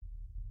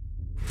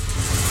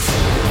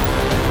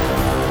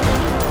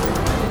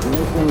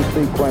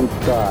sequence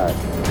start.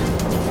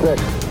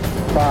 6,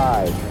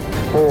 5,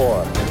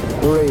 4,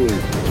 3,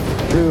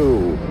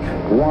 2,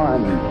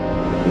 1,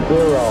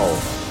 0.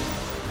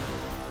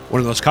 One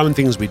of those common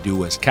things we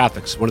do as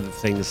Catholics, one of the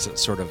things that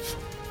sort of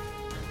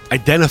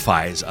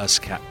identifies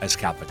us as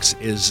Catholics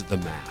is the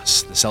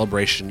Mass, the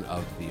celebration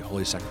of the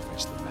Holy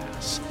Sacrifice, the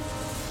Mass.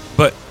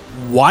 But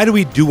why do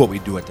we do what we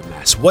do at the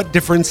Mass? What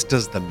difference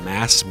does the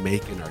Mass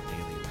make in our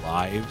daily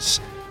lives?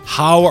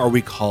 How are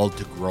we called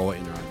to grow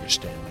in our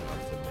understanding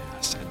of the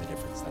Mass and the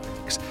difference that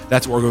it makes?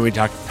 That's what we're going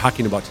to be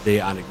talking about today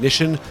on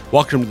Ignition.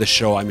 Welcome to the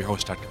show. I'm your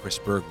host, Dr. Chris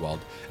Bergwald,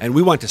 and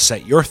we want to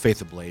set your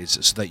faith ablaze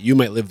so that you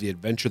might live the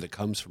adventure that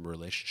comes from a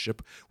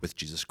relationship with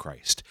Jesus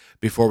Christ.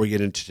 Before we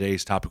get into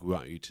today's topic, we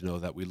want you to know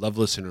that we love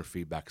listener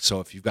feedback. So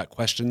if you've got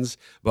questions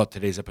about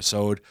today's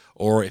episode,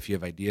 or if you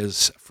have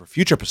ideas for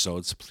future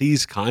episodes,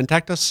 please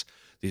contact us.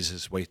 The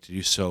easiest way to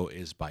do so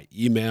is by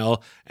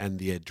email, and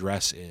the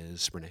address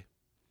is, Renae?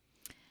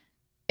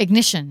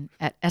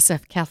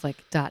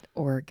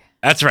 Ignition@sfcatholic.org.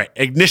 That's right.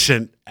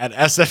 Ignition at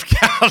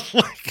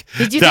sfcatholic.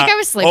 Did you think I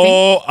was sleeping?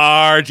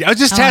 O-R-G. I was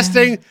just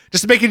testing,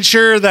 just making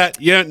sure that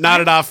you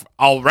nodded off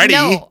already.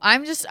 No,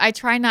 I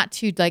try not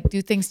to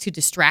do things to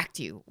distract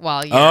you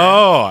while you're.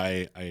 Oh,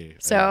 I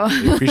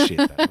appreciate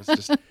that. I was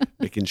just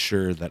making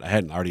sure that I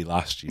hadn't already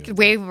lost you. You could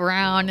wave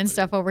around and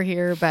stuff over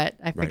here, but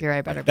I figure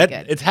I better be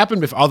good. It's happened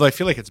before, although I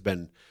feel like it's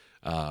been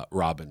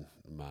Robin,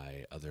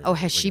 my other. Oh,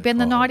 has she been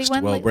the naughty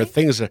one lately? Where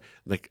things are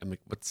like, I'm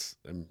like, what's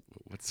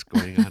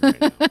going on right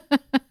now?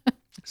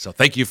 So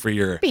thank you for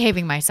your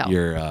behaving myself,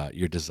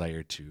 your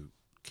desire to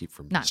keep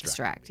from not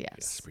distract.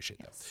 Yes, appreciate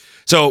that.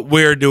 So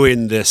we're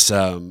doing this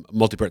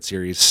multi-part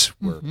series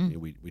where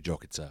we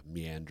joke it's a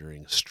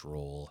meandering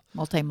stroll,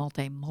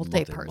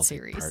 multi-part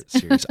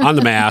series on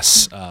the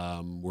Mass.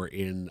 We're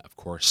in, of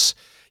course,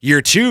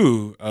 year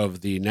 2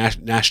 of the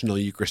National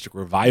Eucharistic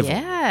Revival.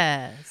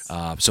 Yes.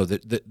 So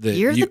the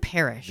year of the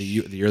parish. The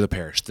year of the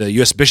parish. The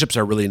U.S. bishops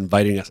are really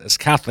inviting us as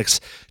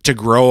Catholics to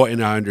grow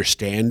in our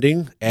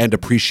understanding and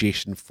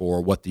appreciation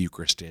for what the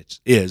Eucharist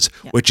is,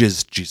 which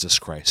is Jesus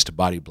Christ,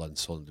 body, blood,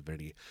 soul, and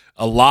divinity,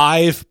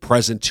 alive,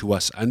 present to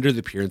us under the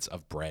appearance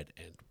of bread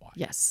and wine.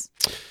 Yes.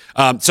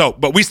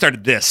 But we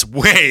started this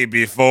way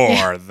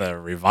before the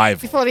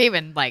revival. Before they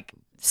even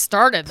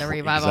started the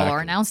revival or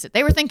announced it.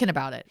 They were thinking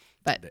about it.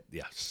 But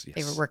yes,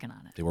 they were working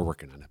on it.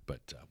 But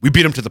we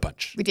beat them to the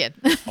punch. We did.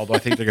 Although I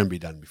think they're going to be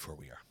done before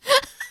we are.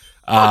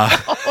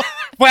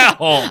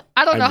 Well,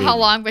 I don't know how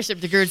long Bishop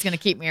DeGrood's going to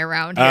keep me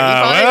around here. You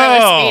probably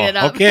better speed it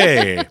up.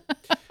 Okay.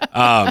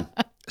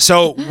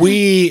 So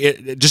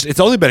it's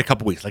only been a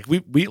couple weeks. Like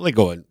we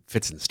go in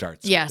fits and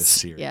starts. Yes. With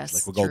this series.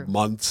 Yes. We'll go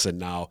months, and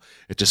now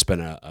it's just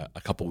been a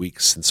couple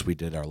weeks since we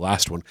did our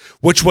last one,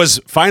 which was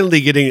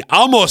finally getting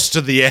almost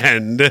to the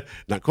end,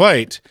 not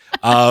quite,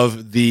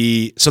 of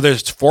the. So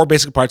there's 4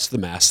 basic parts of the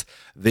Mass: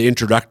 the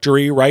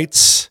introductory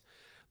rites,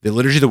 the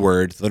Liturgy of the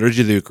Word, the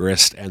Liturgy of the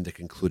Eucharist, and the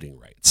concluding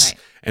rites. Right.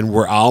 And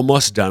we're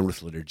almost done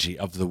with Liturgy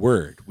of the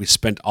Word. We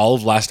spent all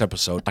of last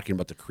episode talking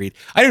about the Creed.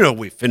 I don't know if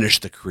we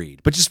finished the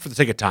Creed, but just for the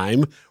sake of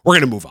time, we're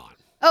going to move on.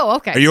 Oh,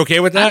 okay. Are you okay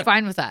with that? I'm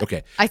fine with that.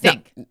 Okay. I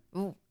think.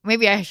 Ooh,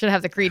 maybe I should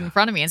have the Creed in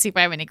front of me and see if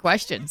I have any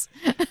questions.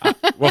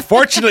 Well,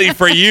 fortunately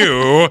for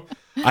you,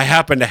 I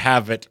happen to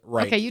have it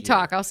right Okay, you here.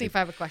 talk. I'll see if I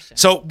have a question.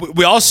 So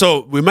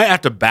we might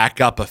have to back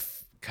up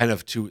kind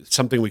of to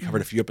something we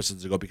covered a few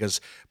episodes ago,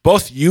 because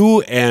both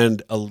you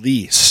and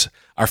Elise,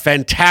 our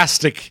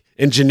fantastic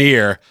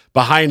engineer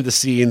behind the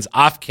scenes,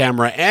 off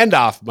camera and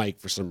off mic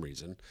for some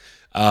reason,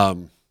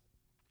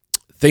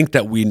 think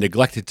that we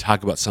neglected to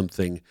talk about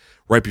something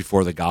right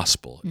before the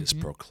gospel is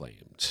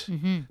proclaimed.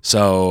 Mm-hmm.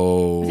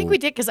 So I think we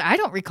did, because I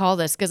don't recall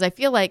this, because I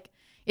feel like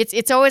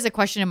it's always a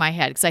question in my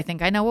head, because I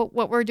think I know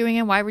what we're doing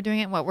and why we're doing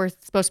it and what we're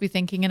supposed to be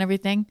thinking and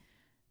everything.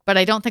 But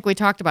I don't think we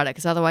talked about it,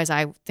 because otherwise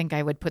I think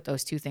I would put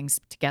those two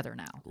things together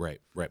now. Right.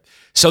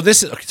 So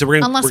this is okay, so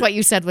unless what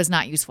you said was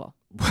not useful.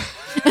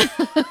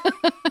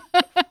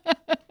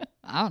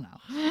 I don't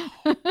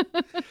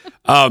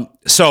know.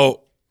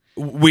 So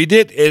we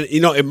did.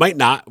 It might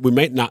not. We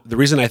might not. The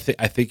reason I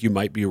think you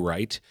might be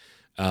right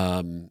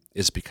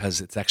is because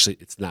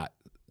it's not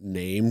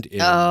named in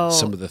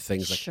some of the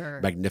things like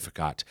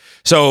Magnificat.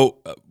 So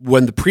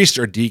when the priest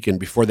or deacon,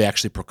 before they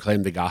actually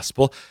proclaim the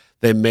gospel,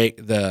 they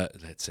make a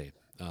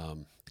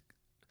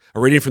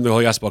reading from the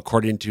Holy Gospel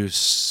according to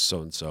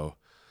so-and-so.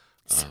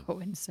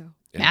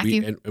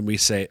 Matthew. And we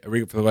say, a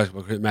reading from the Gospel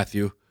according to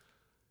Matthew.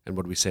 And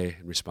what do we say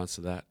in response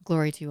to that?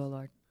 Glory to you, O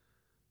Lord.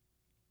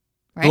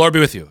 Right? The Lord be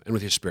with you and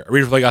with your spirit. A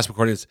reading from the Gospel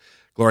according to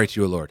Glory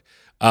to you, O Lord.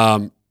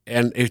 And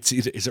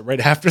is it right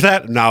after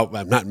that? No,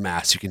 I'm not in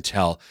Mass, you can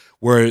tell.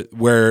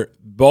 Where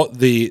both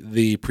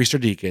the priest or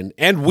deacon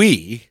and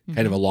we,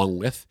 kind of along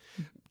with,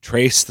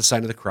 trace the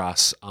sign of the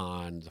cross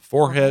on the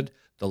forehead,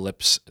 the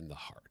lips, and the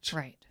heart.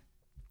 Right.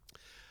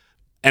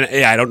 And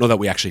I don't know that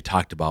we actually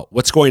talked about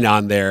what's going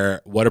on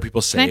there. What are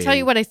people saying? Can I tell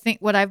you what I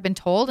think, what I've been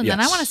told? And then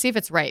I want to see if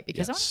it's right,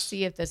 because I want to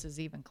see if this is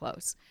even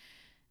close.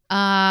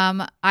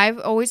 I've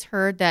always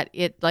heard that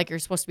you're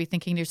supposed to be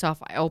thinking to yourself,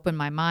 I open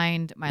my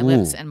mind, my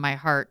lips, and my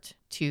heart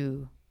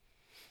to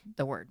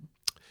the word.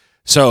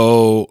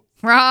 So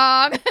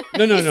Wrong.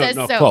 no, He says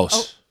so. close.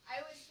 Oh.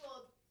 I was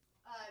told,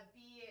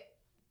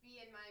 be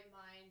in my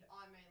mind,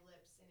 on my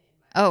lips, and in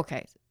my heart.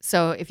 Okay.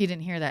 So if you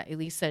didn't hear that,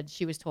 Elise said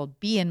she was told,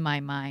 be in my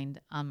mind,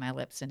 on my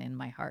lips, and in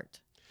my heart.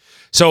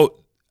 So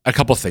a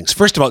couple things.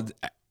 First of all,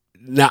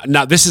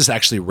 now this is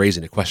actually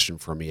raising a question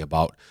for me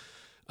about,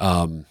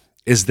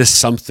 is this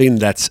something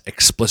that's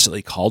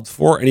explicitly called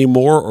for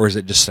anymore, or is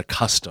it just a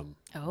custom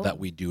that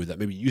we do that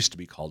maybe used to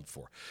be called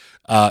for?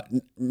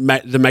 The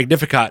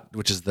Magnificat,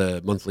 which is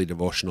the monthly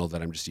devotional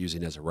that I'm just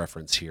using as a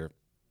reference here,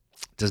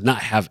 does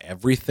not have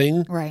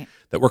everything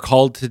that we're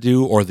called to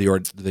do, or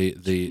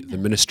the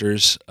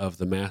ministers of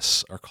the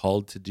Mass are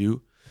called to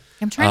do.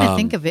 I'm trying to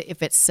think of it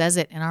if it says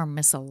it in our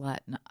Missalette.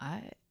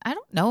 I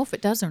don't know if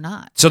it does or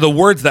not. So the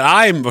words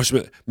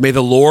that may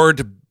the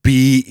Lord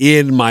be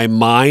in my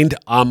mind,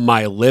 on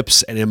my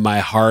lips, and in my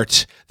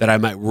heart, that I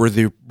might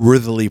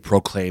worthily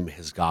proclaim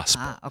his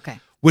gospel. Okay.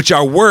 Which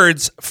are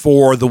words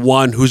for the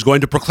one who's going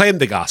to proclaim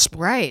the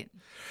gospel. Right.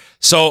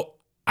 So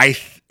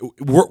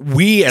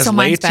we as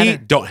laity better.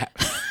 don't have.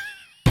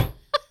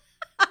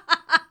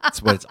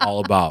 That's what it's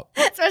all about.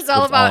 That's what it's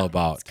all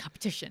about. It's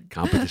competition.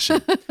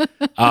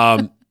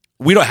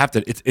 We don't have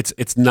to.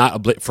 It's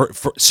not for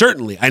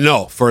certainly. I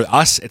know for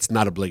us, it's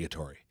not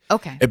obligatory.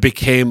 Okay. It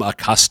became a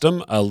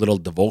custom, a little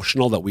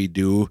devotional that we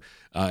do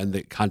in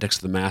the context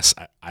of the Mass.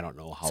 I don't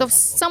know how. So if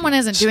someone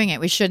isn't doing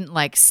it, we shouldn't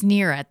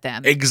sneer at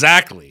them.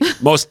 Exactly.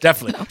 Most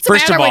definitely. What's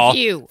the matter with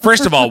you?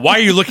 First of all, why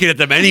are you looking at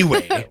them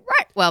anyway?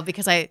 Right. Well,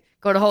 because I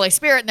go to Holy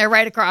Spirit and they're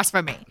right across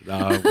from me.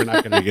 We're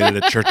not going to get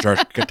into church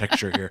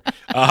architecture here.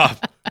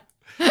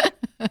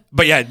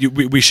 But yeah,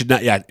 we should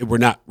not. Yeah, we're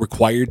not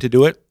required to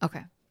do it.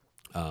 Okay.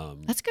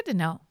 That's good to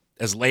know.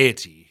 As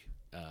laity,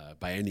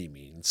 by any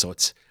means. So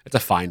it's a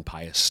fine,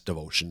 pious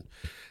devotion.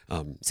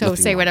 So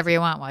say whatever you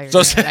want while you're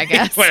doing it, I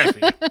guess.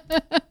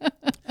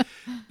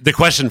 The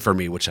question for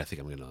me, which I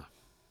think I'm going to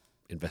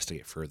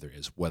investigate further,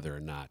 is whether or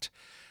not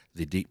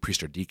the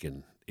priest or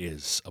deacon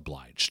is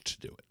obliged to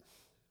do it.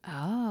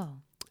 Oh.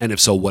 And if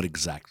so, what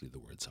exactly the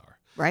words are.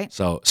 Right.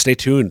 So stay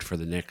tuned for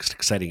the next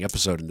exciting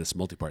episode in this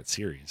multi-part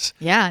series.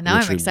 Yeah, now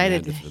I'm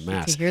excited to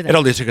hear that. It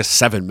only took us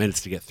 7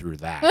 minutes to get through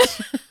that.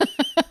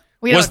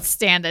 We don't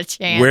stand a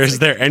chance. Was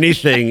there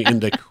anything in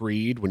the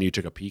creed when you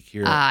took a peek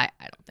here? I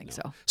don't think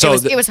so. So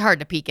it was hard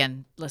to peek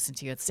and listen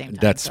to you at the same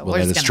time. That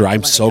is true.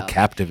 I'm so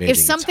captivating. If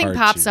something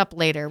pops up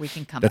later, we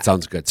can come back. That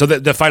sounds good. So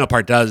the final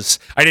part does.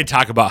 I did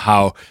talk about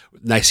how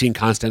Nicene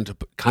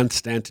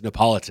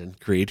Constantinopolitan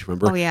Creed.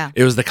 Remember? Oh yeah.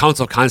 It was the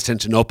Council of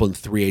Constantinople in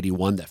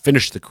 381 that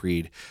finished the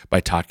creed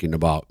by talking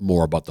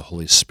more about the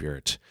Holy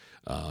Spirit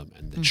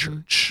and the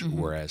Church,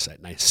 whereas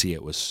at Nicaea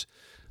it was.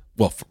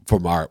 Well,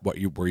 from what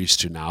we're used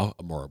to now,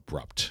 a more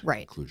abrupt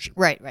conclusion.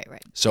 Right.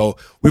 So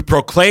we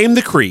proclaim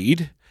the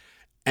creed,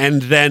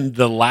 and then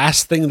the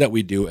last thing that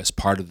we do as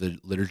part of the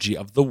liturgy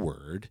of the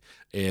Word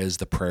is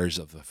the prayers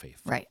of the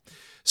faithful. Right.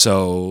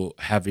 So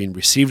having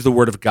received the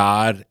Word of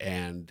God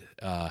and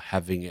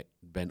having it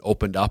been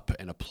opened up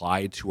and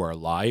applied to our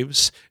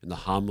lives in the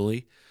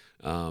homily,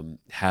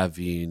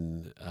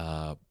 having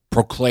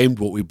proclaimed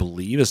what we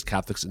believe as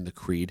Catholics in the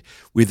creed,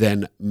 we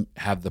then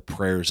have the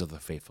prayers of the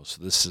faithful.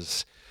 So this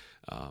is...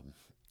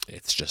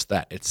 it's just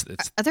that it's.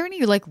 Are there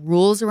any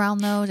rules around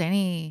those?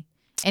 Any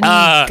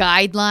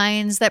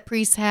guidelines that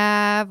priests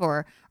have,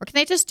 or can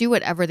they just do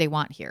whatever they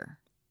want here?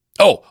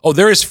 Oh,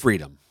 there is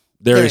freedom.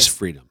 There is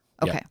freedom.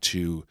 Okay.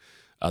 Yeah,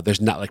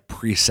 there's not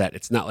preset.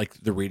 It's not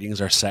like the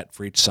readings are set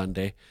for each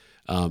Sunday.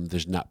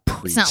 There's not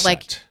preset. It's not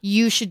like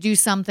you should do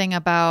something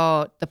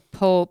about the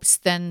Pope,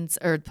 something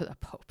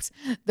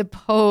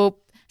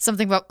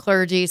about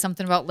clergy,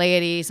 something about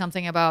laity,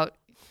 something about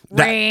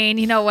rain,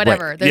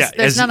 whatever. Right.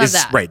 There's none of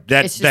that. Right.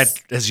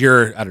 That as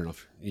you're, I don't know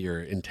if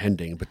you're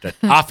intending, but that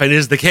often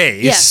is the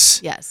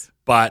case. Yes.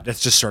 But that's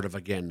just sort of,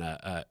 again,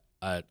 a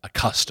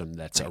custom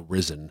that's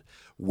arisen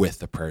with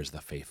the prayers of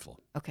the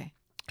faithful. Okay.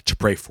 To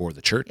pray for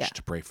the church,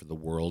 to pray for the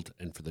world,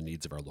 and for the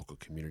needs of our local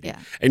community, Yeah.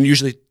 and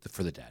usually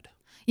for the dead.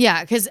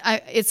 Yeah, because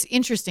it's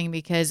interesting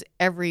because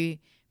every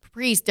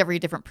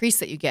different priest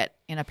that you get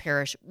in a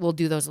parish will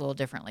do those a little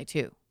differently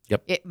too.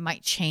 Yep. It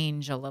might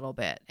change a little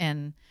bit.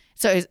 And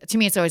so to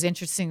me, it's always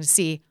interesting to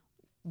see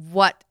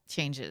what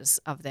changes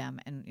of them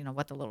and,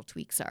 what the little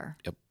tweaks are.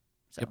 Yep.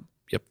 So.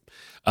 Yep.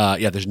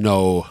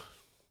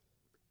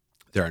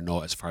 There are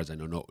no, as far as I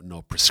know,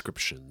 no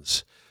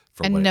prescriptions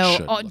for and what it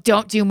should look don't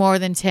like. do more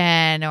than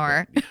 10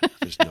 or. Yeah,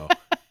 there's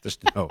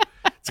no.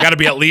 It's got to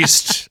be at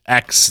least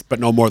X, but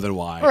no more than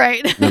Y.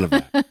 Right. None of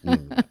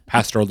that.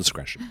 Pastoral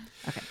discretion.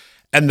 Okay.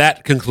 And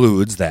that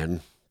concludes then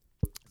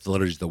the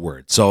liturgy of the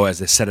Word. So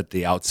as I said at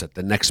the outset,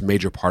 the next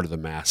major part of the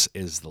Mass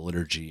is the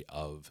liturgy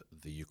of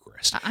the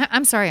Eucharist.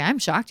 I'm sorry, I'm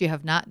shocked you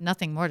have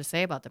nothing more to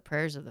say about the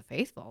prayers of the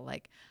faithful.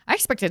 I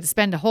expected to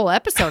spend a whole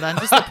episode on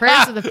just the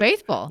prayers of the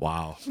faithful.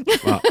 Wow.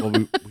 Well,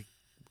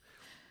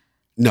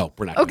 no,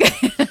 we're not. Okay.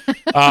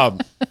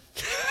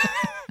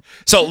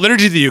 So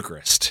liturgy of the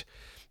Eucharist.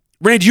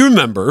 Renae, do you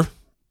remember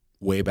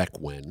way back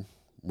when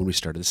we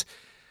started this?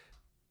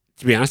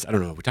 To be honest, I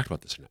don't know if we talked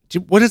about this or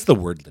not. What does the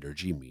word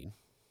liturgy mean?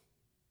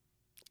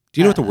 Do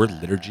you know what the word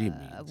liturgy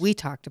means? We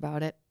talked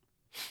about it,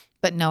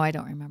 but no, I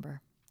don't remember.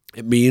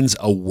 It means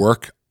a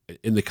work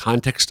in the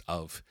context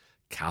of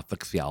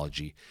Catholic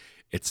theology.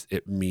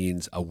 It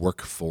means a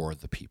work for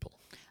the people.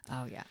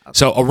 Oh, yeah. Okay.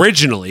 So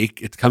originally,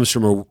 it comes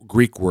from a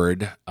Greek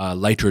word,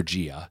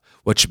 liturgia,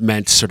 which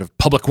meant sort of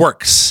public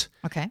works.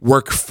 Okay.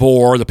 Work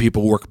for the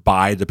people, work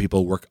by the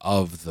people, work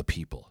of the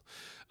people.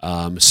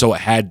 So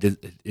it had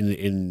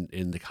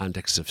in the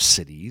context of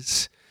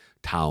cities,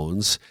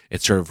 towns,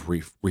 it sort of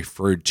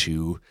referred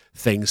to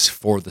things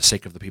for the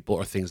sake of the people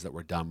or things that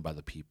were done by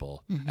the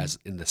people, as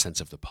in the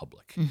sense of the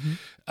public.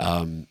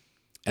 And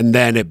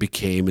then it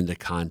became in the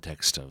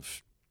context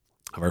of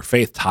our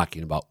faith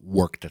talking about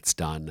work that's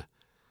done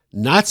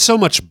not so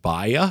much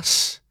by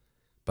us,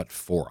 but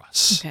for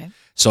us. Okay.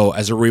 So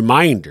as a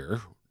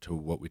reminder to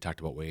what we talked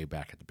about way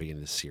back at the beginning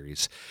of this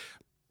series,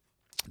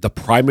 the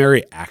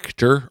primary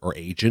actor or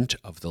agent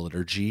of the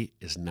liturgy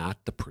is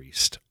not the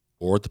priest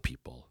or the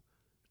people.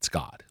 It's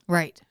God.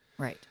 Right.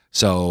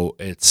 So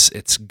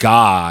it's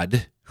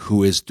God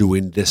who is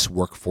doing this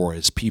work for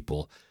his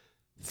people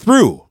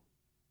through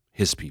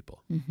his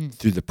people,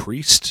 through the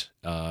priest,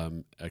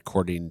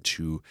 according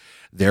to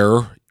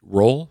their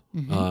role,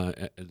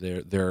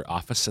 their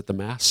office at the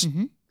Mass,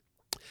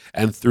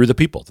 and through the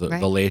people,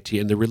 the laity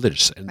and the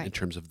religious, and in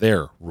terms of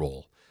their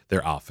role,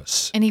 their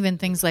office. And even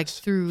things like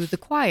through the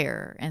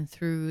choir and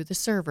through the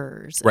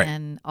servers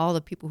and all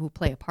the people who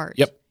play a part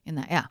in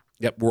that. Yeah.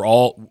 Yep, we're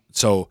all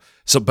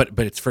but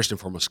it's first and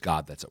foremost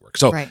God that's at work.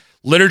 So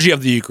liturgy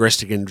of the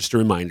Eucharist, again, just a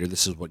reminder,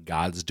 this is what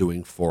God's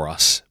doing for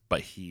us,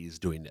 but he's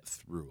doing it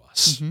through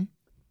us.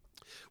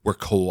 We're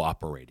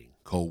cooperating,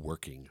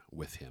 co-working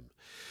with him.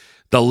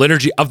 The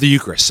liturgy of the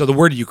Eucharist. So the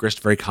word Eucharist,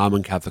 very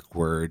common Catholic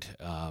word,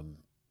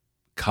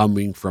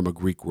 coming from a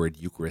Greek word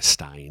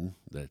Eucharistein.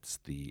 That's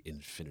the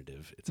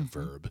infinitive. It's a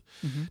verb.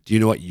 Do you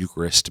know what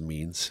Eucharist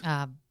means?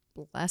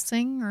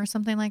 Blessing or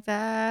something like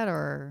that,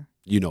 or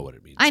you know what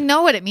it means. I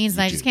know what it means,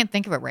 and I just can't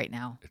think of it right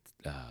now.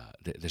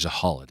 There's a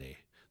holiday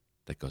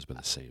that goes by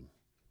the same.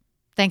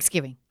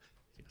 Thanksgiving.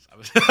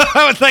 Yes,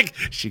 I was like,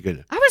 she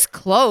could. I was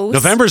close.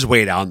 November's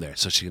way down there,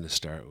 so she's going to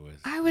start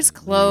with. I was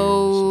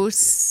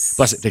close.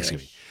 Blessed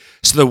Thanksgiving.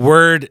 So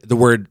the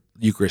word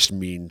Eucharist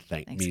means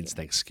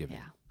Thanksgiving.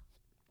 Yeah.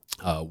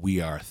 We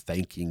are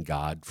thanking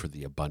God for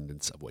the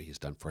abundance of what he's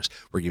done for us.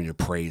 We're giving him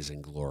praise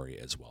and glory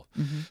as well.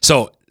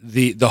 So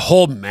the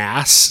whole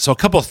Mass, so a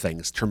couple of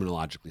things,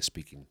 terminologically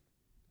speaking.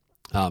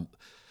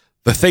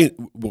 The thing,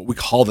 what we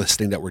call this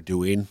thing that we're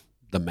doing,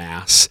 the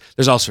Mass,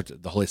 there's all sorts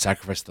of the Holy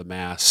Sacrifice of the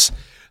Mass,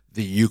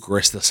 the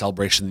Eucharist, the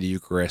celebration of the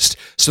Eucharist.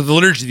 So the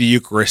liturgy of the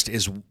Eucharist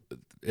is,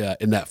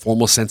 in that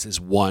formal sense, is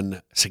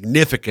one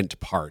significant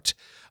part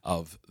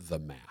of the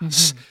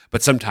Mass.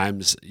 But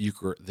sometimes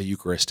the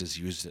Eucharist is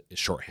used as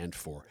shorthand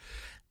for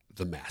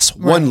the Mass.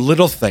 One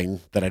little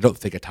thing that I don't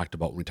think I talked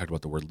about when we talked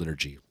about the word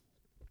liturgy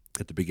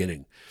at the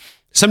beginning.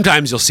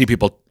 Sometimes you'll see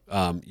people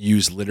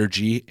use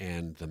liturgy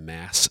and the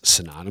Mass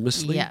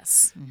synonymously.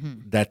 Yes.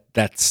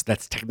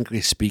 That's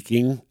technically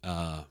speaking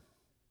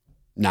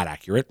not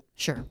accurate.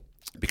 Sure.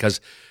 Because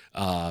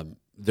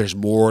there's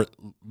more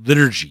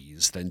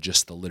liturgies than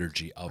just the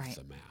liturgy of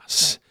the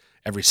Mass.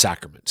 Every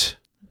sacrament,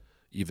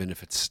 even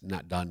if it's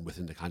not done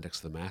within the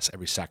context of the Mass,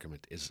 every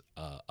sacrament is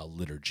a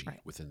liturgy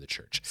within the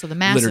church. So the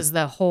Mass is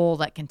the whole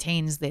that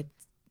contains the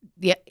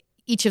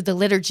each of the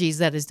liturgies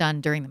that is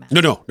done during the Mass.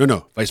 No,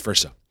 vice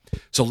versa.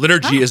 So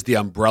liturgy is the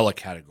umbrella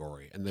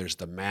category, and there's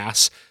the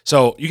Mass.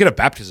 So you get a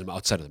baptism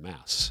outside of the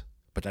Mass,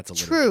 but that's a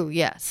liturgy. True,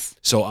 yes.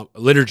 So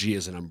liturgy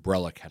is an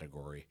umbrella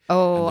category.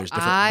 Oh, and there's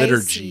different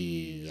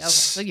liturgies. Okay,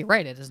 so you're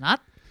right. It is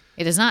not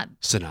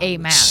synonymous. a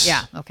Mass.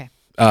 Yeah, okay.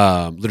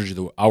 Liturgy of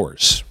the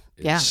hours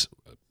is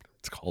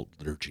it's called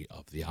liturgy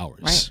of the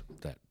hours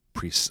that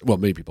priests,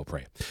 many people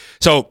pray.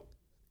 So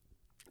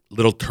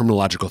little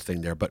terminological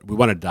thing there, but we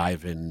want to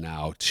dive in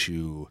now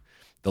to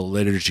the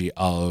liturgy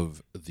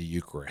of the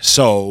Eucharist.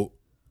 So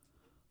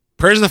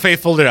prayers of the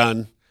faithful are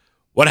done.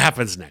 What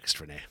happens next,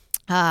 Renae?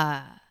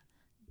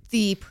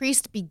 The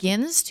priest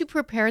begins to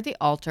prepare the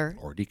altar.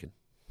 Or deacon.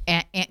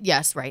 And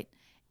yes, right.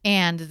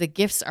 And the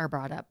gifts are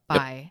brought up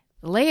by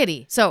the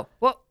laity. So,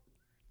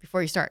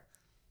 before you start,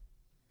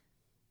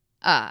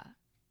 I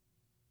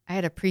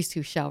had a priest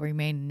who shall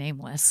remain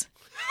nameless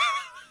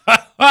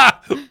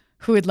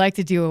who would like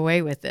to do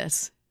away with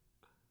this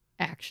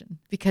action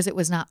because it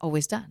was not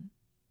always done.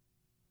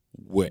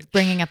 Which?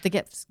 Bringing up the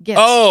gifts.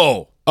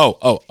 Oh.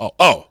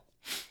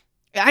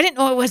 I didn't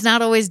know it was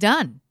not always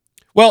done.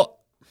 Well,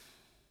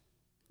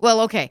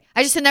 okay.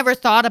 I just had never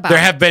thought about it.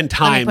 There have been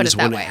times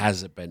when it way.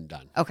 hasn't been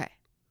done. Okay.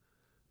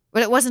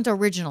 But it wasn't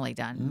originally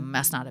done.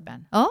 Must not have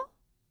been. Oh?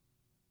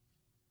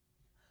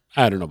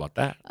 I don't know about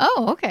that.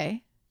 Oh,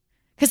 okay.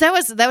 Because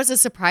that was a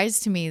surprise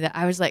to me that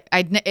I was like,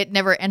 it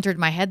never entered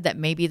my head that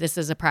maybe this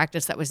is a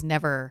practice that was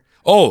never.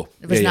 Oh.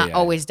 It was not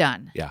always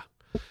done. Yeah.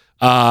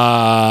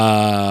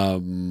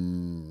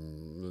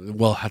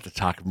 We'll have to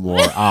talk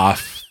more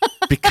off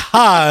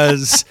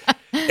because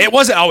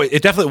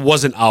it definitely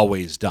wasn't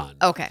always done.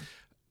 Okay.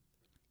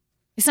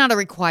 It's not a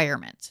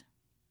requirement.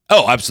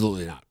 Oh,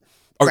 absolutely not.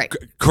 Or, Right.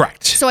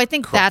 Correct. So I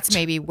think that's Correct.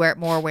 maybe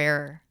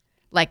where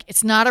like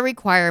it's not a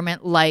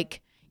requirement.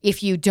 Like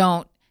if you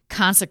don't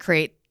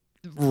consecrate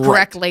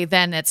correctly,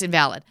 then it's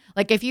invalid.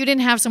 Like if you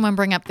didn't have someone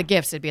bring up the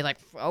gifts, it'd be like,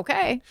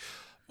 okay.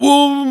 If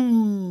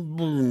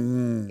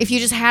you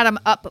just had them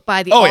up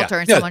by the altar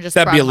and someone just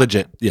that'd brought be a them up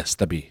legit. there. Yes,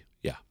 that'd be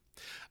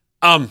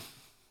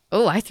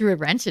Oh, I threw a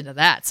wrench into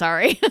that.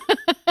 Sorry.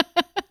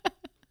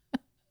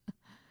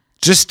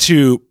 Just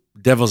to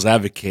devil's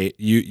advocate,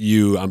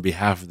 you on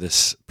behalf of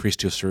this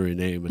priest who's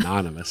name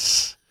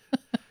anonymous.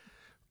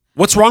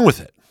 What's wrong with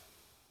it?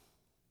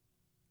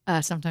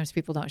 Sometimes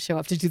people don't show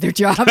up to do their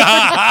job.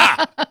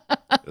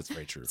 That's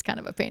very true. It's kind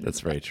of a pain.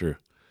 That's very true.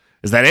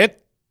 Is that it?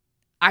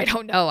 I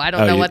don't know. I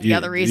don't know what the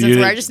other you reasons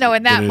were. I didn't just know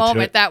in get that into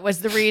moment it? that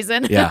was the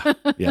reason. Yeah.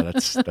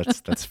 That's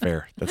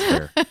fair. That's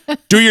fair.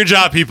 Do your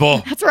job,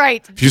 people. That's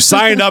right. If you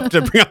signed up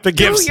to bring up the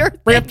gifts, your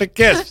bring up the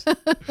gifts.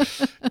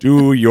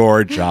 Do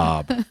your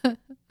job.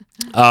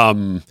 There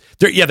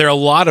are a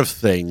lot of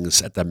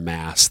things at the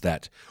Mass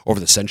that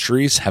over the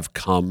centuries have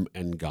come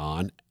and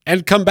gone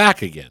and come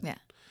back again. Yeah.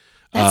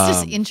 That's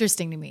just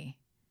interesting to me.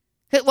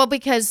 Well,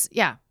 because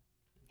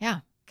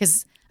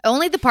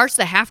only the parts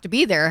that have to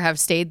be there have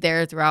stayed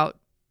there throughout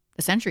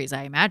the centuries,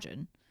 I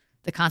imagine.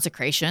 The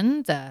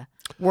consecration, the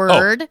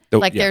word,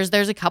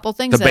 there's a couple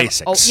things. The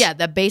basics.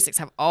 The basics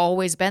have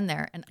always been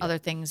there, and other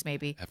things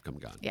maybe have come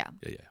and gone. Yeah.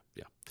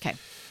 Yeah. Okay.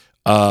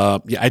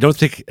 I don't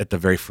think at the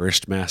very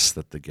first Mass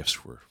that the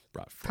gifts were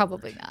brought forward.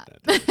 Probably not.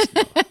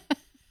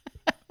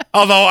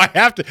 Although I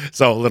have to,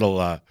 so a little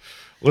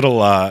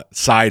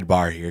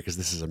sidebar here because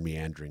this is a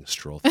meandering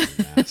stroll through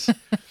the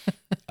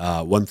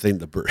Mass. One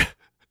thing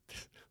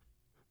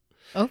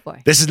Oh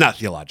boy. this is not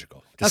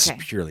theological. This Okay.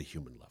 is purely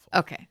human level.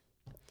 Okay.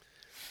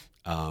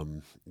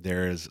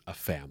 There is a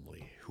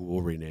family who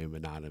will rename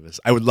anonymous.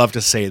 I would love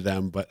to say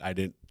them, but I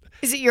didn't.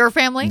 Is it your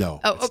family? No,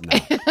 Oh, it's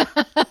okay.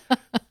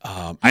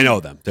 not. I know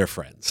them. They're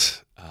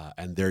friends,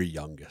 and their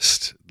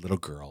youngest little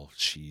girl.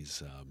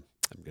 She's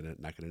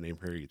not gonna name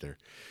her either.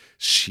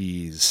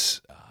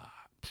 She's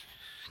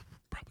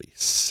probably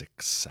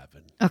 6,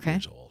 7 Okay.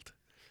 years old,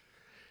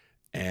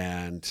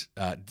 and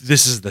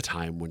this is the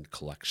time when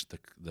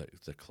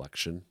the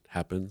collection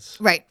happens.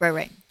 Right.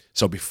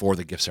 So before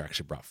the gifts are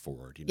actually brought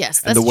forward. Yes,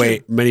 and that's the way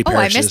true. many Oh, I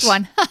parishes. missed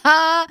one.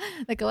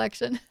 The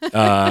collection.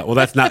 Well,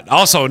 that's not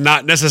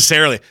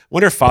necessarily. I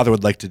wonder if Father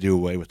would like to do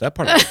away with that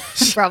part of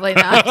it. Probably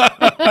not.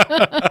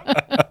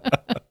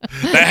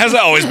 That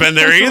hasn't always been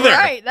there either.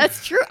 Right,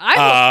 that's true.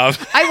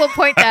 I will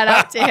point that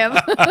out to him.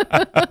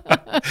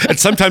 And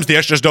sometimes the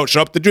extras don't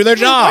show up to do their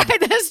job. Right,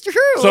 that's true.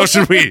 So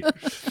should we.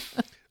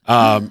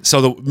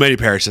 So the many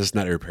parishes,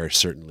 not every parish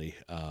certainly,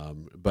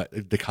 but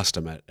the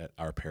custom at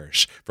our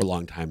parish for a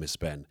long time has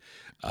been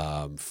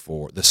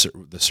for the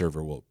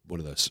server one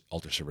of the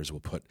altar servers will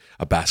put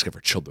a basket for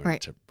children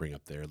Right. to bring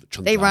up their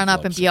children's They run up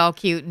and envelopes. be all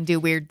cute and do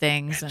weird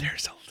things. And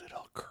there's a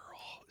little girl.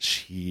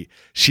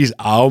 She's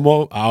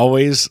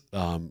always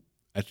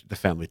the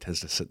family tends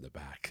to sit in the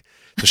back.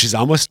 So she's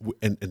almost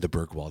in the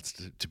Berg waltz,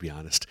 to be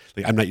honest.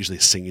 Like I'm not usually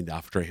singing the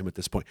offertory hymn at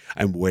this point.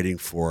 I'm waiting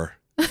for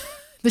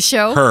The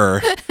show?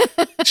 her.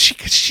 She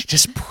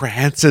just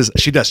prances.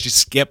 She does. She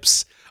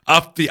skips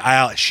up the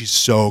aisle. She's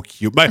so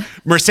cute. My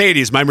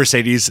Mercedes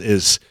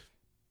is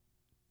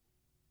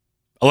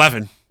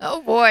 11.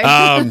 Oh, boy.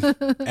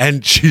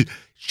 And she's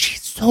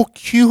so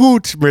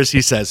cute.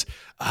 Mercy says,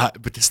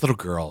 but this little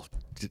girl,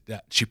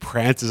 she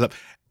prances up.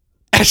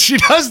 And she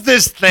does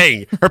this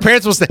thing. Her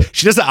parents will say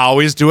she doesn't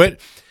always do it,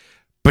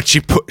 but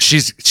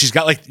she's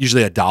got like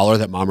usually $1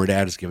 that mom or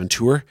dad has given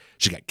to her.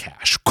 She's got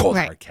cash, cold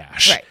hard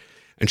cash, Right.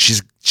 and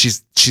she's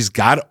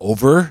got it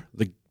over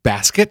the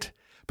basket,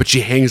 but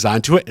she hangs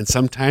onto it, and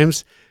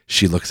sometimes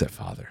she looks at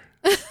Father,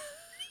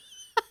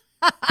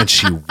 and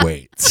she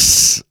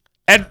waits,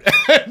 and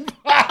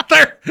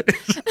Father.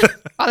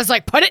 Father's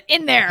like, put it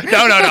in there.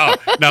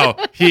 No.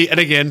 He, and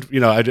again,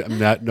 I'm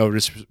not no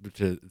disrespect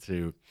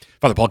to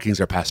Father Paul King's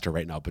our pastor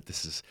right now, but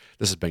this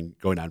has been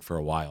going on for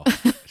a while.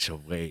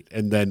 She'll wait,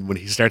 and then when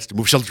he starts to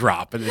move, she'll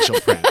drop, and then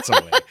she'll prance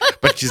away.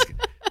 But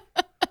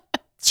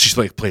she's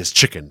like plays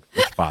chicken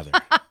with Father.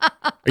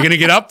 Are you gonna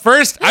get up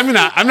first? I'm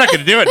not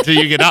gonna do it until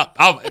you get up.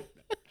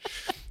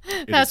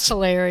 That's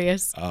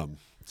hilarious.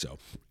 So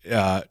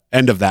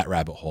end of that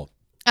rabbit hole.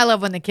 I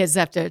love when the kids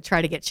have to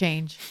try to get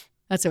change.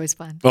 That's always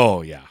fun.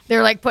 Oh yeah,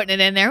 They're like putting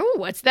it in there. Ooh,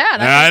 what's that?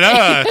 I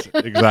know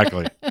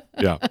exactly.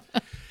 Yeah.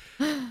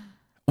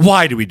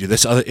 Why do we do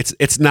this?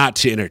 It's not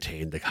to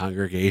entertain the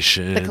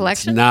congregation. The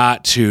collection? It's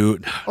not to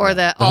Or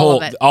the all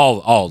whole of it.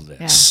 all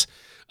this.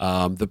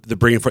 The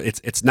bringing for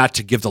it's not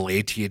to give the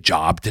laity a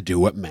job to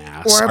do at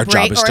mass. Or Our a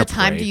break job is or to a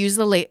time pray. to use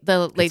the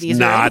ladies' It's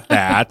not room.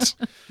 that.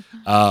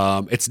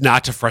 It's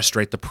not to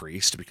frustrate the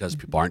priest because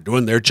people aren't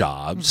doing their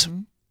jobs.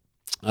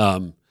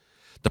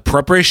 The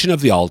preparation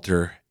of the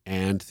altar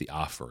and the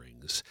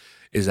offerings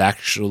is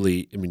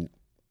actually,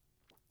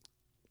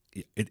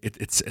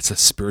 it's a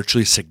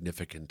spiritually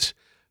significant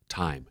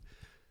time.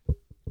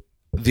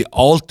 The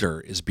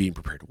altar is being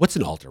prepared. What's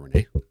an altar,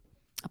 Renae?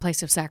 A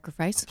place of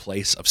sacrifice. A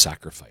place of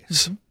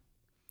sacrifice.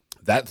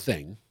 That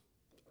thing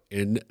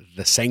in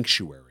the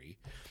sanctuary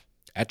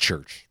at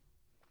church,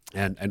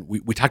 and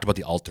we talked about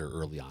the altar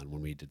early on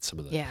when we did some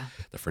of the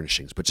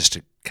furnishings, but just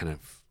to kind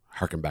of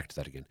harken back to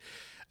that again.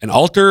 An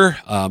altar,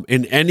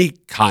 in any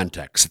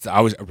context, it's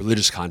always a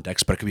religious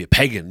context, but it could be a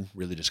pagan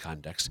religious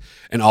context.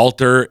 An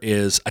altar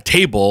is a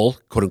table,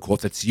 quote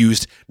unquote, that's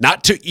used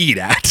not to eat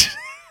at,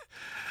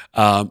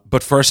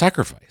 but for a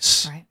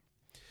sacrifice. Right.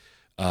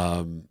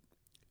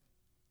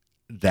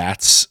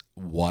 That's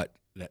why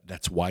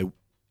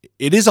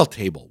it is a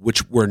table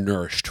which we're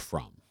nourished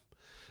from.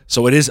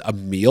 So it is a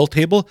meal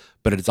table,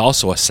 but it's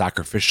also a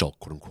sacrificial,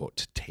 quote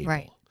unquote,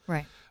 table.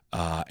 Right.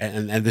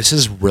 And this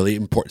is really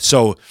important.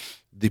 So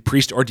the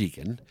priest or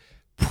deacon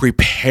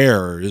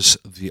prepares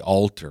the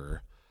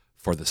altar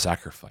for the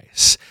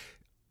sacrifice.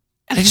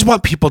 And I just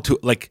want people to,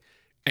 like,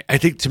 I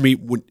think to me,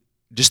 when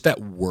just that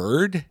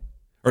word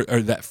or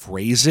that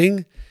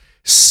phrasing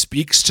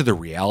speaks to the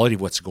reality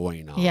of what's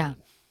going on.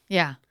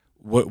 Yeah.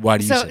 Why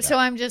do you say that? So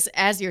I'm just,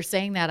 as you're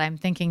saying that, I'm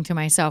thinking to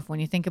myself, when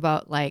you think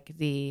about like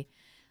the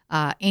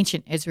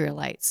ancient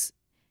Israelites,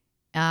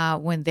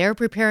 when they're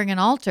preparing an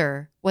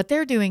altar, what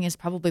they're doing is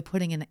probably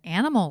putting an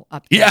animal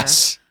up there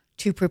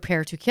to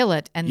prepare to kill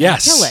it and then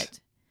kill it.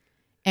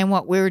 And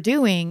what we're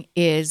doing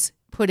is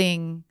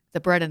putting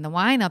the bread and the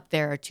wine up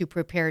there to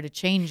prepare to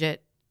change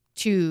it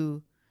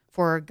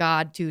for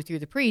God to, through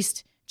the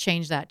priest,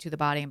 change that to the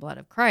body and blood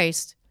of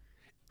Christ,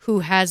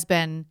 who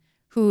then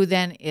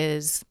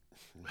is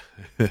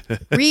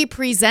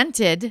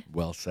represented.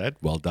 Well said.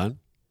 Well done.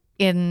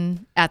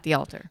 At the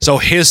altar. So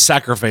his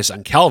sacrifice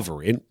on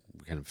Calvary, and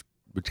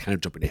we're kind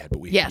of jumping ahead, but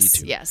we need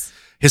to. Yes.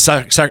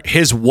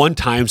 His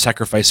one-time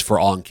sacrifice for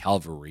all on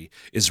Calvary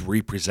is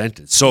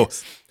represented. So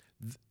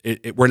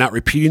we're not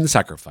repeating the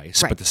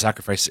sacrifice, but the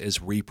sacrifice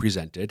is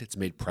represented. It's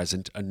made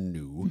present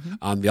anew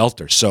on the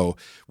altar. So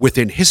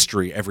within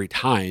history, every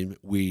time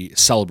we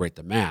celebrate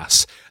the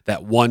Mass,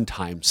 that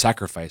one-time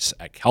sacrifice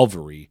at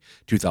Calvary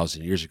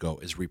 2,000 years ago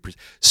is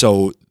represented.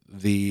 So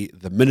the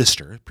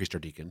minister, priest or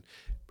deacon,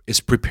 is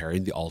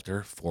preparing the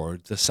altar for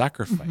the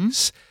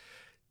sacrifice,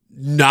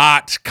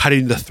 not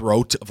cutting the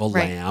throat of a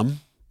lamb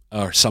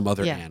or some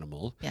other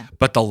animal,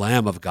 but the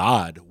Lamb of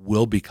God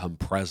will become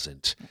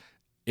present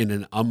in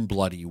an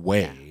unbloody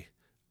way,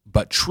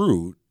 but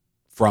true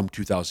from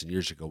 2,000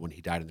 years ago when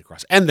he died on the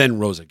cross and then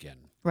rose again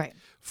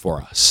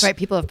for us. Right.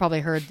 People have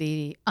probably heard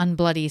the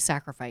unbloody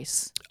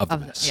sacrifice of the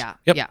Mass.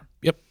 Yep.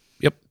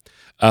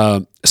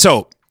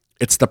 So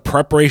it's the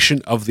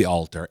preparation of the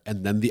altar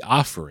and then the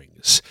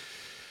offerings.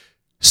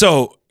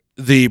 So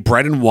the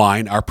bread and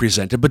wine are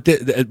presented,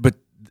 but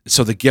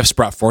so the gifts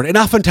brought forward, and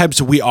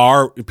oftentimes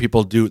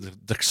people do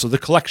the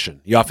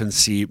collection. You often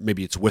see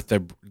maybe it's with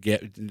the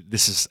gift.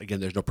 This is, again,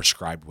 there's no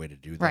prescribed way to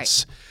do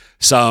this.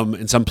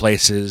 In some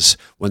places,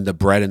 when the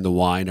bread and the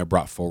wine are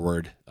brought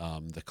forward,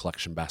 the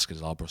collection basket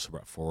is also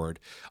brought forward.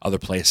 Other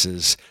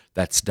places,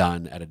 that's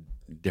done at a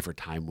different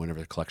time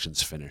whenever the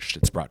collection's finished.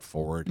 It's brought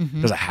forward.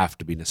 It doesn't have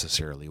to be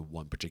necessarily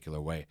one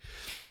particular way.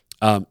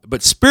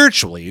 But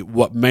spiritually,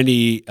 what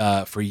many,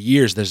 for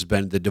years, there's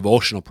been the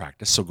devotional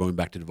practice. So going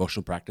back to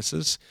devotional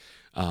practices,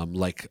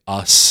 like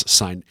us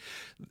sign,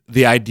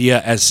 the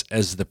idea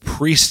as the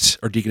priest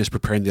or deacon is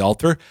preparing the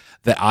altar,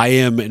 that I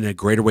am in a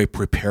greater way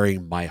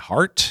preparing my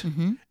heart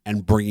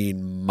and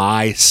bringing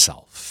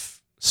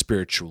myself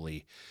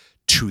spiritually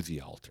to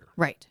the altar.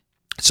 Right.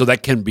 So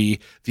that can be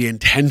the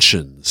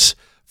intentions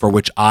for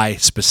which I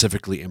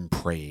specifically am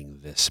praying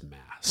this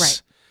Mass.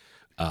 Right.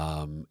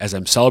 As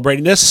I'm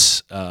celebrating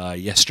this,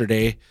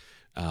 yesterday,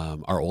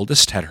 our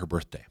oldest had her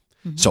birthday.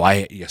 So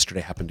I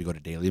yesterday happened to go to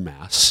daily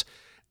Mass,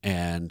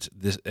 and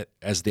this,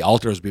 as the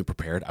altar was being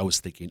prepared, I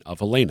was thinking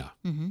of Elena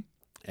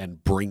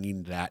and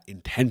bringing that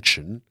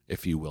intention,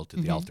 if you will, to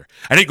the altar.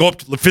 I didn't go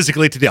up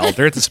physically to the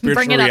altar; it's a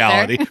spiritual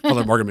reality.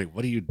 Father Morgan, like,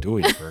 what are you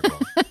doing, Virgo?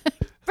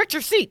 Put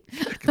your seat.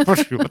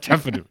 What's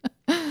happening?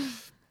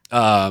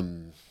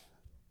 The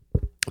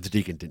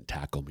deacon didn't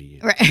tackle me,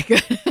 right?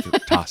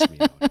 Toss me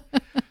out.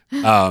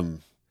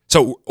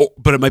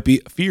 But it might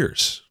be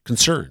fears,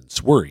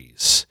 concerns,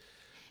 worries,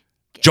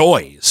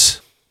 joys.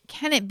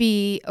 Can it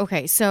be,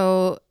 okay,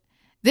 so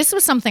this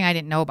was something I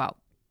didn't know about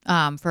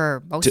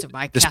for most of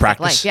my Catholic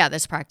life. Yeah,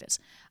 this practice.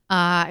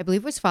 I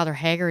believe it was Father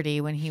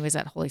Haggerty, when he was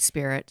at Holy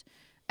Spirit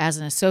as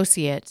an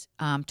associate,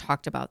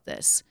 talked about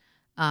this.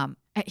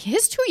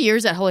 His 2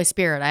 years at Holy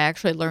Spirit, I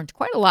actually learned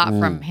quite a lot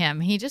from him.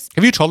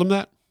 Have you told him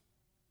that?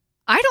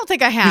 I don't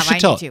think I have. I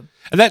need to.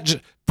 And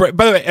that, by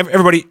the way,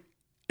 everybody,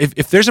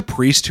 if there's a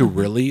priest who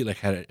really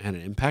had an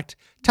impact,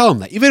 tell him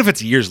that, even if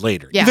it's years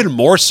later, even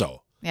more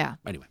so. Yeah.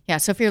 Anyway. Yeah.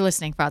 So if you're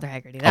listening, Father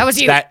Haggerty, that was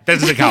you. That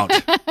doesn't count.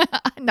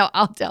 No,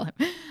 I'll tell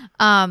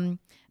him.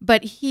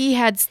 But he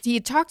had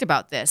talked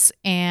about this,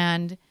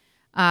 and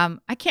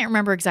I can't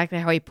remember exactly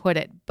how he put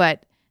it,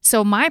 but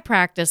so my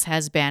practice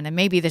has been, and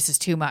maybe this is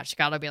too much,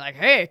 God will be like,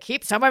 hey,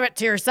 keep some of it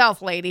to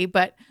yourself, lady.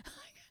 But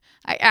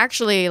I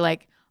actually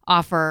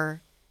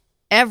offer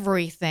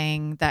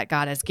everything that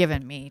God has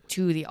given me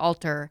to the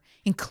altar,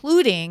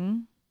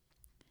 including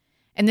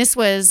And this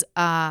was,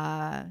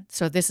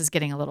 so this is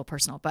getting a little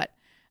personal, but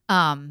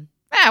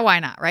why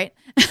not, right?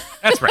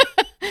 That's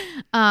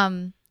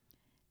right.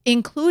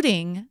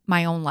 Including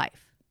my own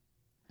life,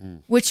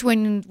 which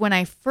when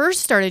I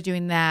first started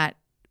doing that,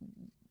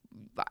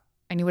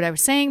 I knew what I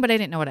was saying, but I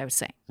didn't know what I was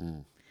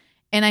saying.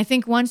 And I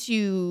think once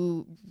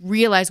you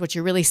realize what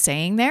you're really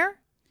saying there,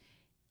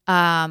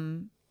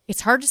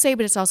 it's hard to say,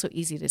 but it's also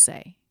easy to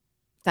say.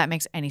 If that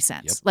makes any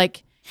sense. Yep.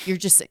 Like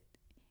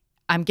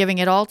I'm giving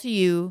it all to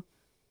you.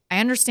 I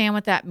understand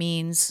what that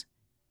means.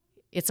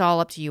 It's all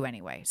up to you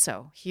anyway.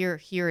 So here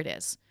it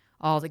is.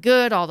 All the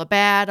good, all the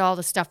bad, all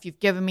the stuff you've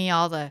given me,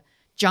 all the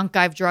junk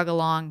I've drug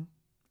along.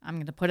 I'm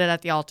going to put it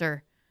at the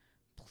altar.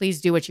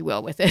 Please do what you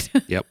will with it.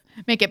 Yep.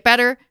 Make it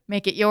better,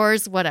 make it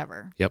yours,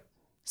 whatever. Yep.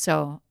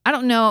 So I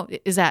don't know.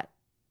 Is that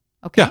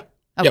okay? Yeah.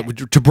 Okay.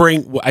 Yeah. To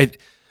bring,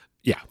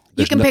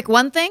 You can pick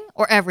one thing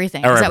or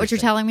everything. Is that what you're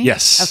telling me?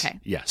 Yes. Okay.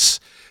 Yes.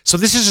 So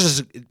this is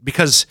just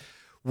because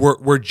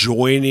we're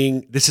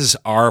joining. This is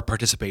our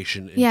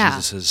participation in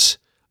Jesus's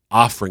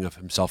offering of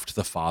himself to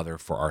the Father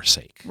for our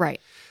sake. Right.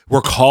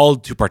 We're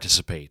called to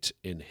participate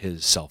in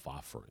his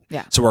self-offering.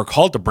 Yeah. So we're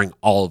called to bring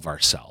all of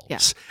ourselves Yeah.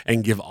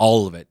 and give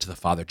all of it to the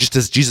Father, just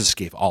as Jesus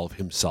gave all of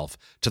himself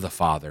to the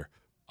Father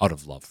out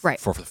of love Right.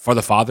 for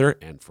the Father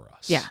and for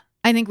us. Yeah.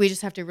 I think we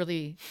just have to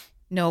really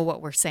know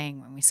what we're saying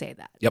when we say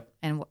that. Yep.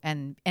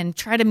 And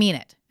try to mean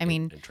it. I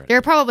mean, and try to there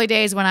are probably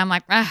days when I'm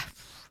like,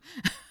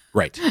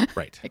 Right.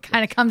 it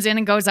kind of comes in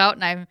and goes out,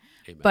 and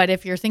Amen. But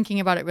if you're thinking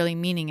about it, really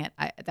meaning it,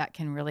 that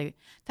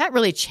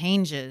really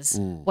changes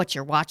what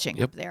you're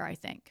watching up there, I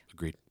think.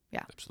 Agreed.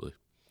 Yeah. Absolutely.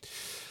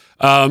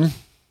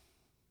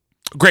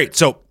 Great.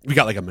 So we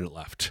got like a minute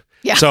left.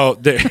 Yeah. So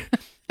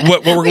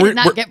what We did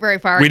not get very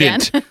far we again.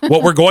 didn't.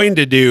 What we're going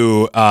to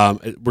do,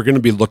 we're going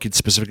to be looking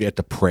specifically at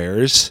the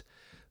prayers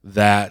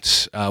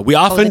that we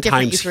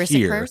oftentimes Eucharistic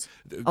hear prayers?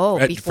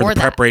 for Before the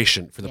that.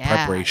 preparation. For the Yeah,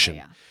 preparation.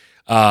 yeah.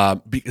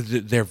 Because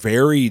they're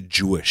very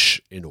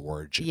Jewish in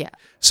origin. Yeah.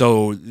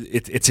 So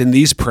it's in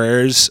these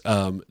prayers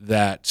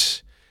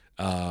that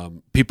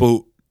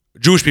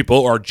Jewish people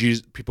or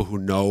people who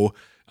know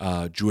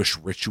Jewish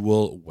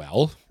ritual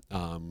well,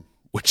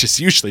 which is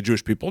usually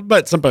Jewish people,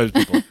 but sometimes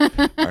people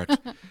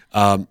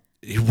aren't,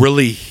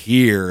 really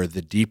hear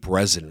the deep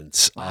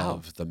resonance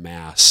of the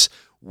Mass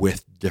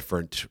with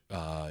different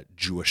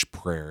Jewish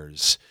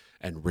prayers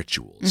and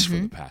rituals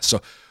from the past.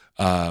 So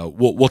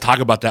we'll talk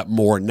about that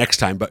more next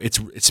time, but it's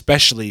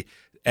especially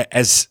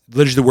as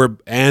Liturgy of the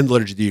Word and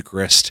Liturgy of the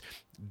Eucharist,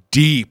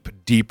 deep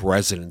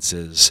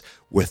resonances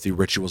with the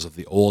rituals of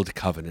the Old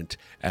Covenant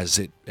as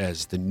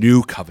the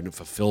New Covenant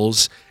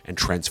fulfills and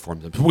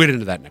transforms them. So we'll get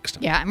into that next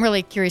time. Yeah, I'm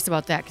really curious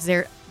about that because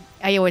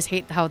I always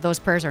hate how those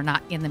prayers are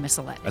not in the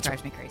Missalette. It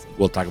drives me crazy.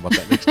 We'll talk about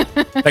that next time.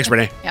 Thanks,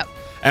 Renae. Yep.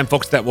 And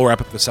folks, that will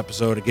wrap up this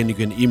episode. Again, you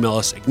can email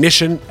us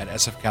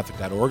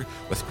ignition@sfcatholic.org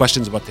with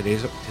questions about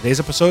today's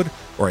episode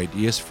or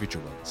ideas for future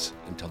ones.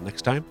 Until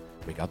next time,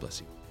 may God bless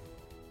you.